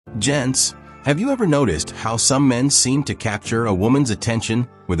Gents, have you ever noticed how some men seem to capture a woman's attention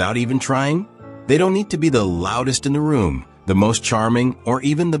without even trying? They don't need to be the loudest in the room, the most charming, or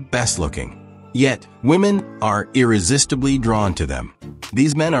even the best looking. Yet, women are irresistibly drawn to them.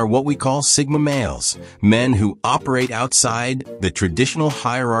 These men are what we call sigma males, men who operate outside the traditional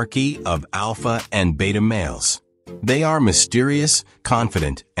hierarchy of alpha and beta males. They are mysterious,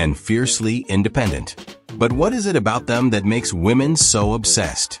 confident, and fiercely independent. But what is it about them that makes women so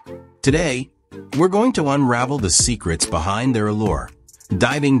obsessed? Today, we're going to unravel the secrets behind their allure,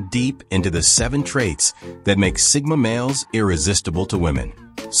 diving deep into the 7 traits that make sigma males irresistible to women.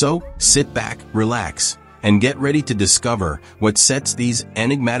 So, sit back, relax, and get ready to discover what sets these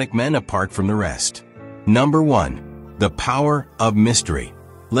enigmatic men apart from the rest. Number 1. The power of mystery.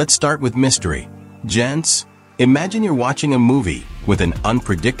 Let's start with mystery. Gents, imagine you're watching a movie with an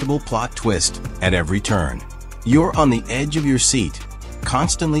unpredictable plot twist at every turn. You're on the edge of your seat,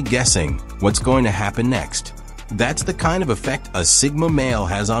 constantly guessing what's going to happen next. That's the kind of effect a sigma male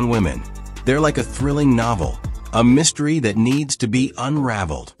has on women. They're like a thrilling novel, a mystery that needs to be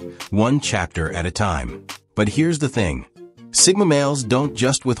unraveled, one chapter at a time. But here's the thing. Sigma males don't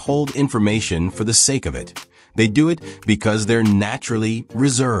just withhold information for the sake of it. They do it because they're naturally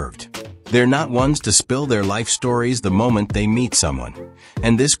reserved. They're not ones to spill their life stories the moment they meet someone.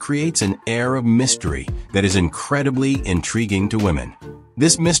 And this creates an air of mystery that is incredibly intriguing to women.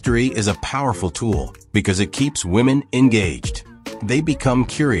 This mystery is a powerful tool because it keeps women engaged. They become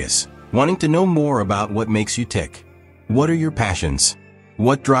curious, wanting to know more about what makes you tick. What are your passions?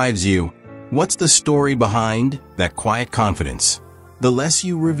 What drives you? What's the story behind that quiet confidence? The less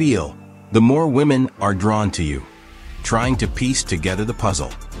you reveal, the more women are drawn to you, trying to piece together the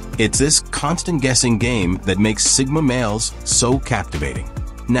puzzle. It's this constant guessing game that makes sigma males so captivating.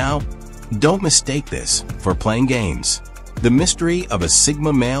 Now, don't mistake this for playing games. The mystery of a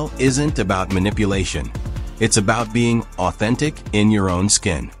sigma male isn't about manipulation. It's about being authentic in your own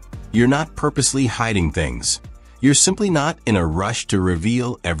skin. You're not purposely hiding things. You're simply not in a rush to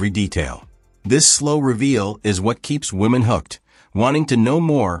reveal every detail. This slow reveal is what keeps women hooked, wanting to know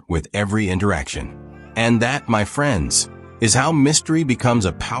more with every interaction. And that, my friends, is how mystery becomes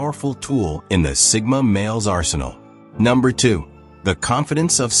a powerful tool in the sigma male's arsenal. Number 2. The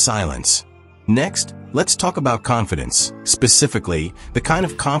confidence of silence. Next, let's talk about confidence, specifically the kind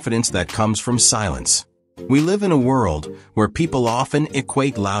of confidence that comes from silence. We live in a world where people often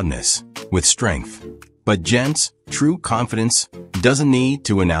equate loudness with strength. But gents, true confidence doesn't need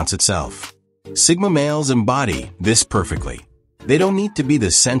to announce itself. Sigma males embody this perfectly. They don't need to be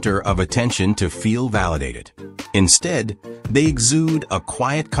the center of attention to feel validated. Instead, they exude a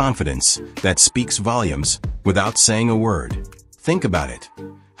quiet confidence that speaks volumes without saying a word. Think about it.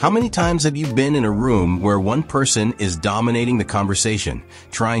 How many times have you been in a room where one person is dominating the conversation,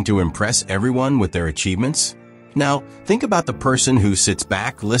 trying to impress everyone with their achievements? Now, think about the person who sits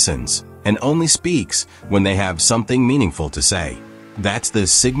back, listens, and only speaks when they have something meaningful to say. That's the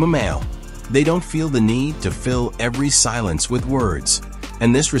sigma male. They don't feel the need to fill every silence with words,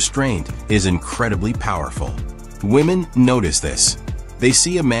 and this restraint is incredibly powerful. Women notice this. They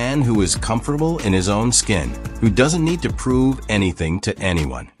see a man who is comfortable in his own skin, who doesn't need to prove anything to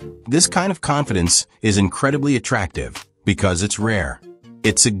anyone. This kind of confidence is incredibly attractive because it's rare.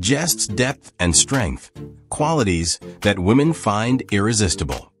 It suggests depth and strength, qualities that women find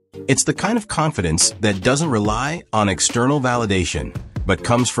irresistible. It's the kind of confidence that doesn't rely on external validation, but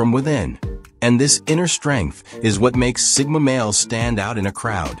comes from within. And this inner strength is what makes sigma males stand out in a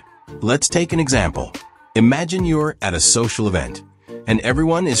crowd. Let's take an example. Imagine you're at a social event, and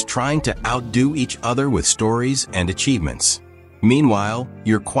everyone is trying to outdo each other with stories and achievements. Meanwhile,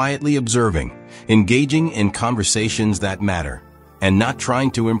 you're quietly observing, engaging in conversations that matter, and not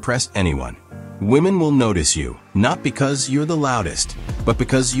trying to impress anyone. Women will notice you, not because you're the loudest, but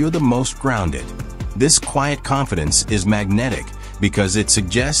because you're the most grounded. This quiet confidence is magnetic because it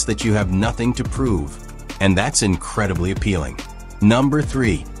suggests that you have nothing to prove, and that's incredibly appealing. Number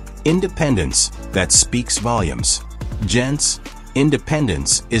 3. Independence that speaks volumes. Gents,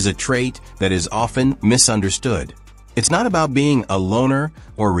 independence is a trait that is often misunderstood. It's not about being a loner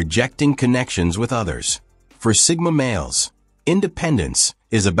or rejecting connections with others. For sigma males, independence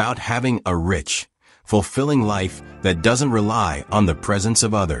is about having a rich, fulfilling life that doesn't rely on the presence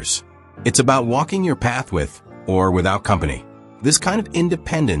of others. It's about walking your path with or without company. This kind of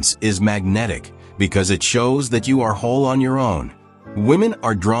independence is magnetic because it shows that you are whole on your own. Women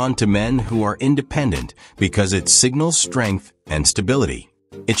are drawn to men who are independent because it signals strength and stability.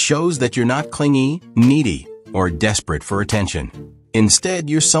 It shows that you're not clingy, needy, or desperate for attention. Instead,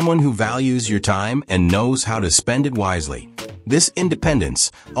 you're someone who values your time and knows how to spend it wisely. This independence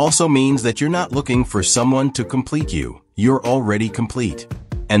also means that you're not looking for someone to complete you. You're already complete.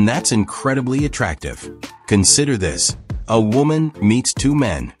 And that's incredibly attractive. Consider this. A woman meets two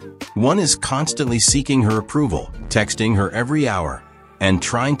men. One is constantly seeking her approval, texting her every hour, and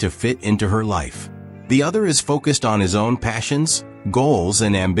trying to fit into her life. The other is focused on his own passions, goals,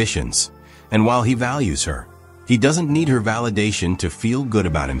 and ambitions. And while he values her, he doesn't need her validation to feel good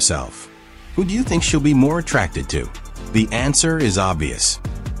about himself. Who do you think she'll be more attracted to? The answer is obvious.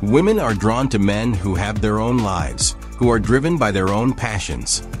 Women are drawn to men who have their own lives, who are driven by their own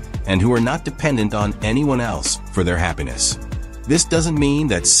passions, and who are not dependent on anyone else for their happiness. This doesn't mean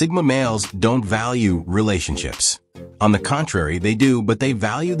that Sigma males don't value relationships. On the contrary, they do, but they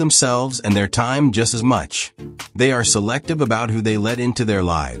value themselves and their time just as much. They are selective about who they let into their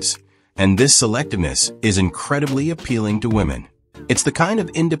lives, and this selectiveness is incredibly appealing to women. It's the kind of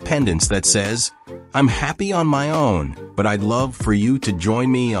independence that says, I'm happy on my own, but I'd love for you to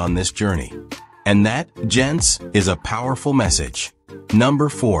join me on this journey. And that, gents, is a powerful message. Number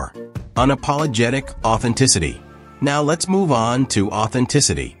 4. Unapologetic authenticity. Now let's move on to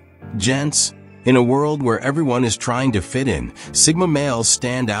authenticity. Gents, in a world where everyone is trying to fit in, Sigma males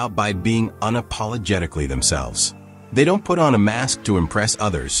stand out by being unapologetically themselves. They don't put on a mask to impress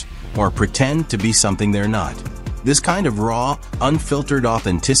others or pretend to be something they're not. This kind of raw, unfiltered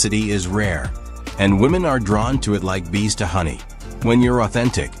authenticity is rare, and women are drawn to it like bees to honey. When you're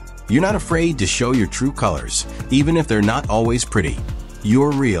authentic, you're not afraid to show your true colors, even if they're not always pretty.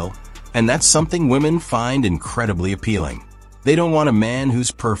 You're real, and that's something women find incredibly appealing. They don't want a man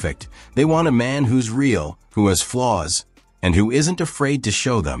who's perfect. They want a man who's real, who has flaws, and who isn't afraid to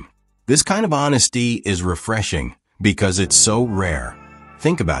show them. This kind of honesty is refreshing because it's so rare.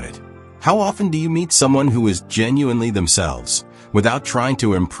 Think about it. How often do you meet someone who is genuinely themselves, without trying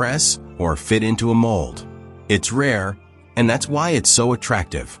to impress or fit into a mold? It's rare, and that's why it's so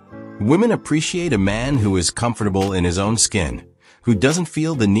attractive. Women appreciate a man who is comfortable in his own skin, who doesn't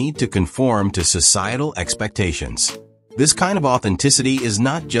feel the need to conform to societal expectations. This kind of authenticity is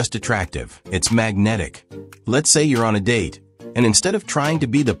not just attractive, it's magnetic. Let's say you're on a date, and instead of trying to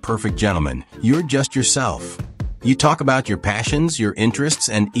be the perfect gentleman, you're just yourself. You talk about your passions, your interests,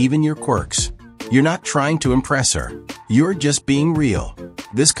 and even your quirks. You're not trying to impress her. You're just being real.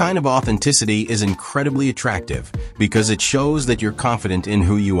 This kind of authenticity is incredibly attractive because it shows that you're confident in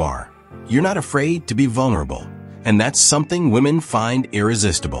who you are. You're not afraid to be vulnerable, and that's something women find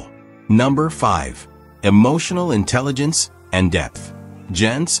irresistible. Number 5. Emotional intelligence and depth.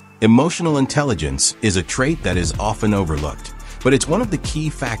 Gents, emotional intelligence is a trait that is often overlooked, but it's one of the key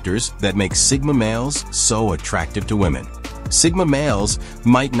factors that makes Sigma males so attractive to women. Sigma males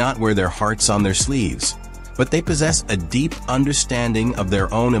might not wear their hearts on their sleeves, but they possess a deep understanding of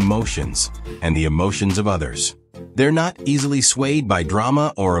their own emotions and the emotions of others. They're not easily swayed by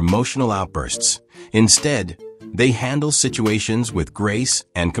drama or emotional outbursts. Instead, they handle situations with grace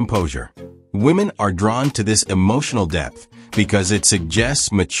and composure. Women are drawn to this emotional depth because it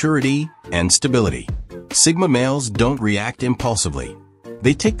suggests maturity and stability. Sigma males don't react impulsively.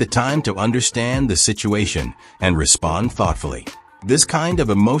 They take the time to understand the situation and respond thoughtfully. This kind of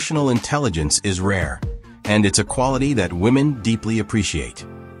emotional intelligence is rare, and it's a quality that women deeply appreciate.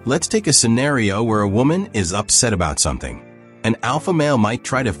 Let's take a scenario where a woman is upset about something. An alpha male might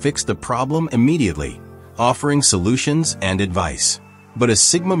try to fix the problem immediately, offering solutions and advice. But a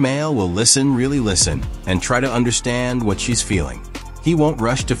Sigma male will really listen, and try to understand what she's feeling. He won't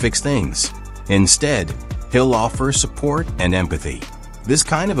rush to fix things. Instead, he'll offer support and empathy. This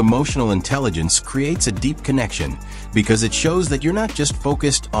kind of emotional intelligence creates a deep connection because it shows that you're not just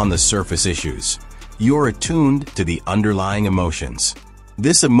focused on the surface issues. You're attuned to the underlying emotions.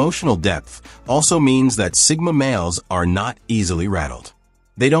 This emotional depth also means that Sigma males are not easily rattled.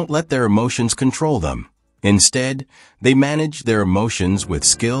 They don't let their emotions control them. Instead, they manage their emotions with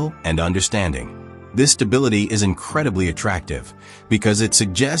skill and understanding. This stability is incredibly attractive because it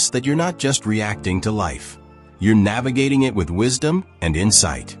suggests that you're not just reacting to life. You're navigating it with wisdom and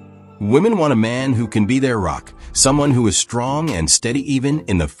insight. Women want a man who can be their rock, someone who is strong and steady even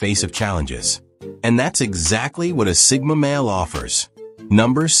in the face of challenges. And that's exactly what a Sigma male offers.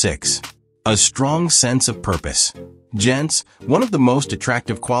 Number 6. A strong sense of purpose. Gents, one of the most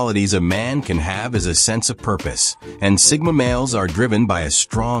attractive qualities a man can have is a sense of purpose, and Sigma males are driven by a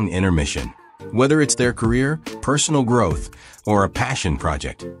strong inner mission. Whether it's their career, personal growth, or a passion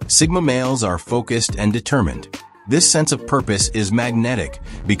project, Sigma males are focused and determined. This sense of purpose is magnetic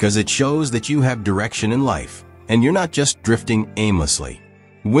because it shows that you have direction in life, and you're not just drifting aimlessly.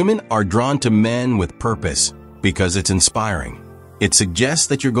 Women are drawn to men with purpose because it's inspiring. It suggests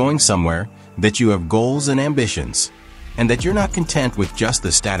that you're going somewhere, that you have goals and ambitions. and that you're not content with just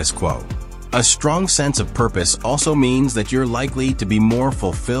the status quo. A strong sense of purpose also means that you're likely to be more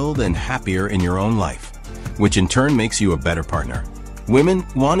fulfilled and happier in your own life, which in turn makes you a better partner. Women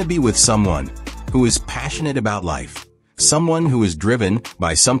want to be with someone who is passionate about life, someone who is driven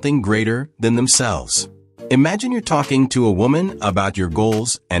by something greater than themselves. Imagine you're talking to a woman about your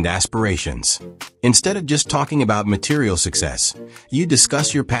goals and aspirations. Instead of just talking about material success, you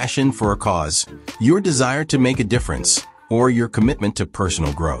discuss your passion for a cause, your desire to make a difference, or your commitment to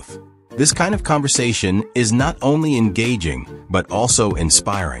personal growth. This kind of conversation is not only engaging, but also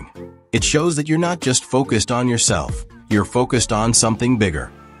inspiring. It shows that you're not just focused on yourself, you're focused on something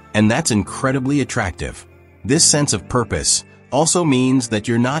bigger. And that's incredibly attractive. This sense of purpose also means that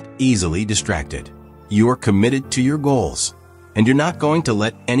you're not easily distracted. You're committed to your goals, and you're not going to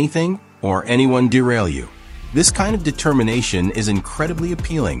let anything or anyone derail you. This kind of determination is incredibly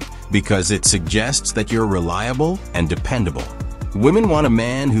appealing because it suggests that you're reliable and dependable. Women want a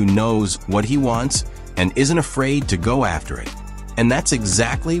man who knows what he wants and isn't afraid to go after it. And that's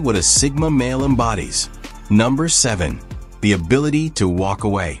exactly what a Sigma male embodies. Number 7. The ability to walk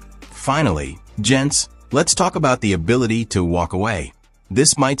away. Finally, gents, let's talk about the ability to walk away.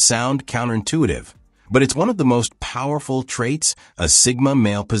 This might sound counterintuitive, but it's one of the most powerful traits a Sigma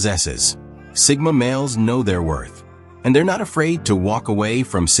male possesses. Sigma males know their worth, and they're not afraid to walk away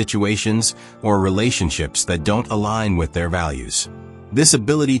from situations or relationships that don't align with their values. This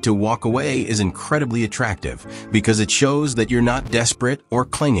ability to walk away is incredibly attractive because it shows that you're not desperate or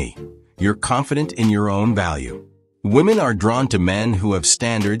clingy. You're confident in your own value. Women are drawn to men who have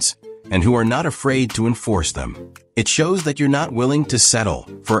standards and who are not afraid to enforce them. It shows that you're not willing to settle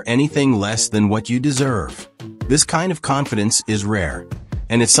for anything less than what you deserve. This kind of confidence is rare,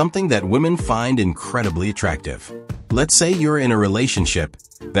 and it's something that women find incredibly attractive. Let's say you're in a relationship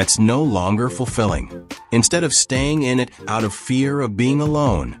that's no longer fulfilling. Instead of staying in it out of fear of being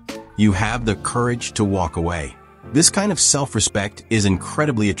alone, you have the courage to walk away. This kind of self-respect is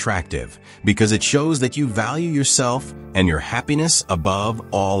incredibly attractive because it shows that you value yourself and your happiness above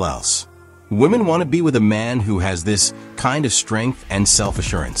all else. Women want to be with a man who has this kind of strength and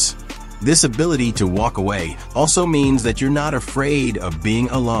self-assurance. This ability to walk away also means that you're not afraid of being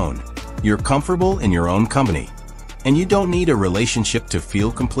alone. You're comfortable in your own company, and you don't need a relationship to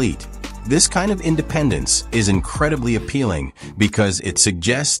feel complete. This kind of independence is incredibly appealing because it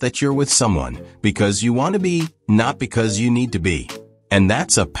suggests that you're with someone because you want to be, not because you need to be. And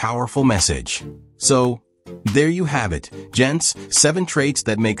that's a powerful message. So, there you have it, gents, 7 traits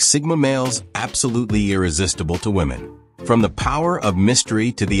that make Sigma males absolutely irresistible to women. From the power of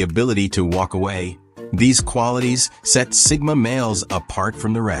mystery to the ability to walk away, these qualities set Sigma males apart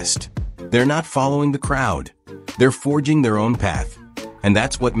from the rest. They're not following the crowd. They're forging their own path. And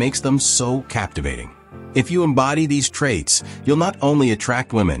that's what makes them so captivating. If you embody these traits, you'll not only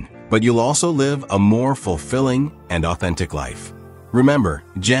attract women, but you'll also live a more fulfilling and authentic life. Remember,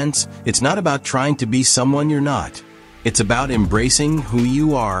 gents, it's not about trying to be someone you're not. It's about embracing who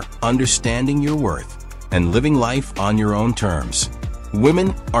you are, understanding your worth, and living life on your own terms.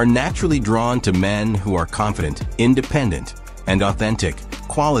 Women are naturally drawn to men who are confident, independent, and authentic,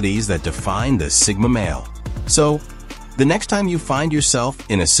 qualities that define the Sigma male. So, the next time you find yourself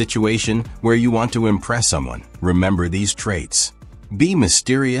in a situation where you want to impress someone, remember these traits. Be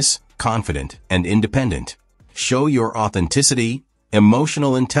mysterious, confident, and independent. Show your authenticity,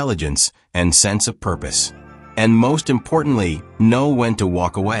 emotional intelligence, and sense of purpose. And most importantly, know when to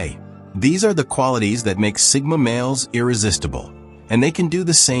walk away. These are the qualities that make Sigma males irresistible, and they can do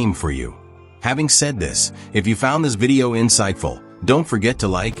the same for you. Having said this, if you found this video insightful, don't forget to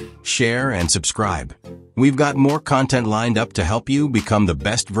like, share, and subscribe. We've got more content lined up to help you become the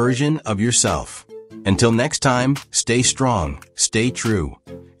best version of yourself. Until next time, stay strong, stay true,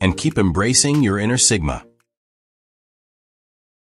 and keep embracing your inner Sigma.